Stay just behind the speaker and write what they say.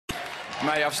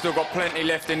Mate, I've still got plenty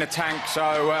left in the tank,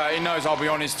 so he knows I'll be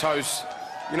on his toes.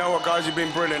 You know what, guys? You've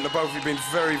been brilliant. The both of you have been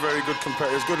very, very good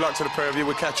competitors. Good luck to the pair of you.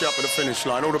 We'll catch you up at the finish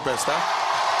line. All the best, huh?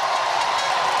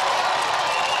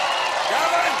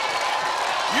 Gavin,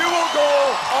 you will go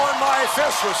on my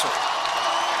first whistle.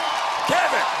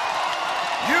 Kevin,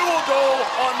 you will go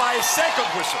on my second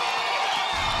whistle.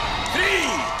 3,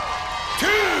 2,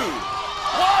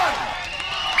 1.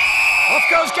 Off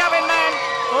goes Gavin, man.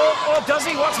 Or does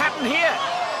he? What's happened here?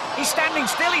 He's standing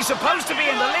still. He's supposed to be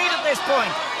in the lead at this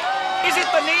point. Is it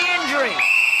the knee injury?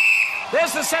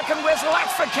 There's the second whistle.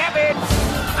 That's for Kevin.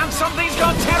 And something's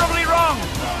gone terribly wrong.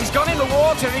 He's gone in the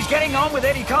water. He's getting on with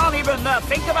it. He can't even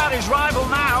think about his rival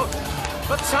now.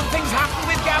 But something's happened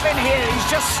with Gavin here. He's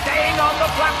just staying on the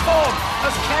platform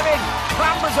as Kevin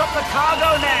clambers up the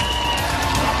cargo net.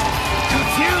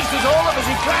 Confused as all of us,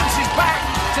 he glances back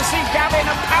to see Gavin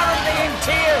apparently in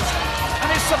tears. And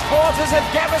his supporters are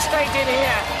devastated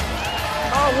here.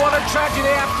 Oh, what a tragedy.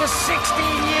 After 16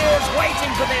 years waiting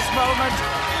for this moment,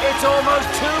 it's almost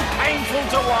too painful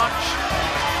to watch.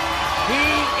 He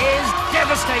is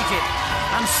devastated,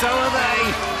 and so are they.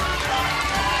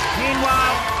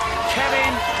 Meanwhile,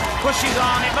 Kevin pushes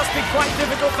on. It must be quite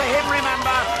difficult for him,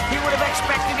 remember. He would have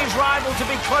expected his rival to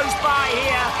be close by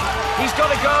here. He's got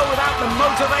to go without the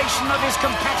motivation of his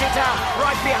competitor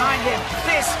right behind him.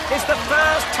 This is the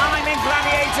first time in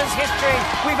Gladiators history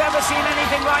we've ever seen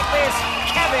anything like this.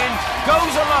 Kevin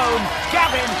goes alone.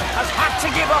 Gavin has had to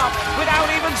give up without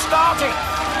even starting.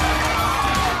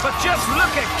 But just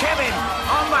look at Kevin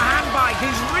on the handbike.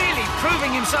 He's really proving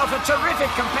himself a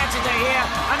terrific competitor here.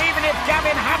 And even if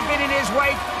Gavin had been in his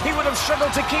weight, he would have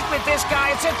struggled to keep with this guy.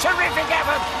 It's a terrific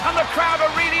effort, and the crowd are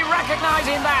really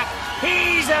recognizing that.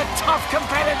 He's a tough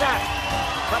competitor.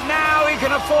 But now he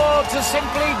can afford to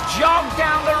simply jog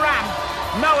down the ramp,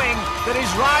 knowing that his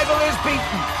rival is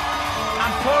beaten.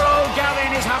 And poor old Gavin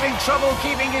is having trouble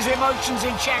keeping his emotions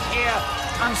in check here.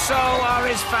 And so are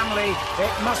his family.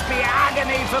 It must be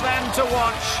agony for them to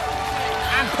watch.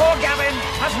 And poor Gavin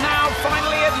has now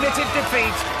finally admitted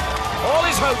defeat. All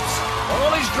his hopes,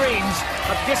 all his dreams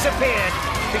have disappeared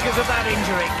because of that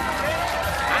injury.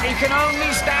 And he can only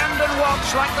stand and watch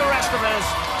like the rest of us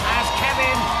as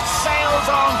Kevin sails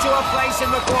on to a place in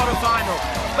the quarter-final.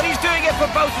 But he's doing it for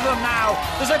both of them now.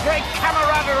 There's a great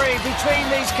camaraderie between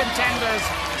these contenders,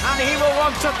 and he will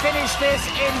want to finish this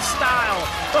in style.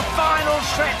 The final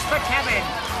stretch for Kevin.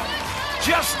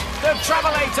 Just the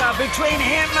travelator between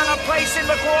him and a place in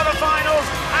the quarterfinals,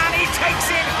 and he takes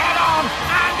it head on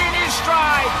and in his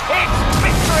stride. It's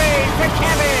victory for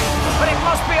Kevin, but it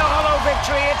must be a hollow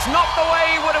victory. It's not the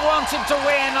way he would have wanted to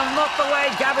win, and not the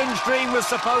way Gavin's dream was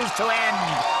supposed to end.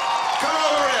 Come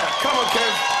over here. Come on,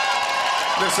 Kev.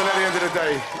 Listen, at the end of the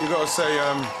day, you've got to say,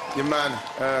 your man,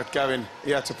 Gavin,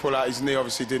 he had to pull out. His knee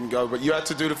obviously didn't go, but you had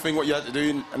to do the thing what you had to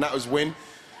do, and that was win.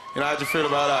 You know, how do you feel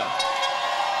about that?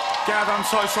 Gav, I'm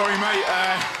so sorry, mate.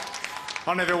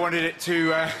 I never wanted it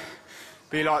to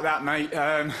be like that, mate.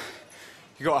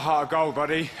 You got a heart of gold,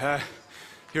 buddy.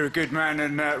 You're a good man,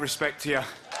 and respect to you.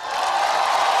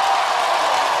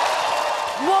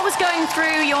 What was going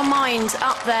through your mind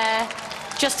up there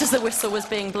just as the whistle was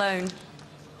being blown?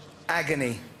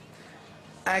 Agony.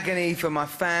 Agony for my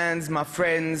fans, my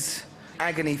friends,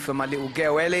 agony for my little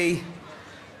girl Ellie.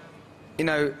 You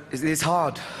know, it's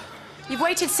hard. You've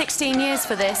waited 16 years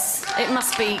for this. It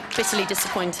must be bitterly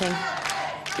disappointing.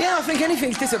 Yeah, I think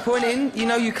anything's disappointing. You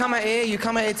know, you come out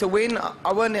here to win.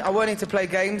 I weren't here to play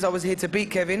games. I was here to beat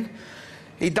Kevin.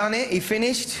 He done it, he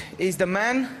finished. He's the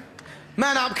man.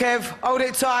 Man up, Kev. Hold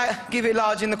it tight. Give it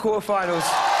large in the quarterfinals.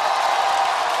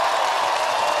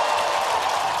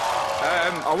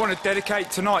 I want to dedicate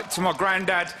tonight to my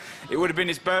granddad. It would have been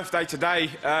his birthday today.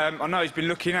 I know he's been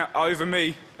looking out over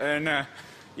me, and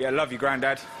yeah, love you,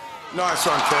 granddad. Nice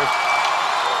one, Kev.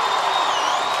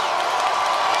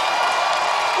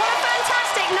 What a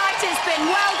fantastic night it's been.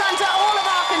 Well done to all of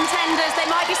our contenders. They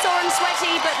might be sore and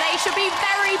sweaty, but they should be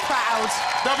very proud.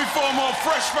 There'll be 4 more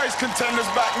fresh-faced contenders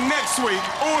back next week,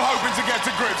 all hoping to get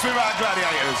to grips with our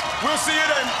Gladiators. We'll see you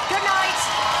then. Good night.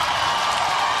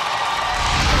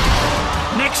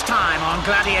 Next time on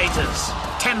Gladiators,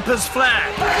 tempers flare.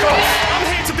 I'm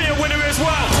here to be a winner as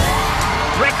well.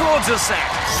 Records are set.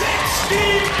 60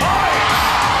 points!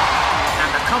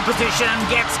 And the competition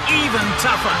gets even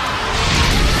tougher.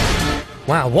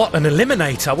 Wow, what an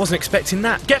eliminator. I wasn't expecting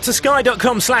that. Get to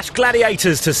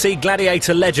sky.com/gladiators to see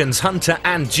Gladiator legends Hunter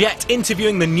and Jet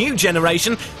interviewing the new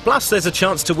generation. Plus, there's a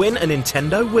chance to win a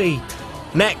Nintendo Wii.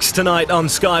 Next tonight on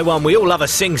Sky One, we all love a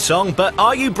sing-song, but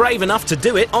are you brave enough to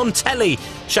do it on telly?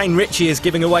 Shane Ritchie is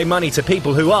giving away money to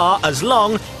people who are, as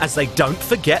long as they don't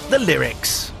forget the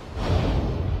lyrics.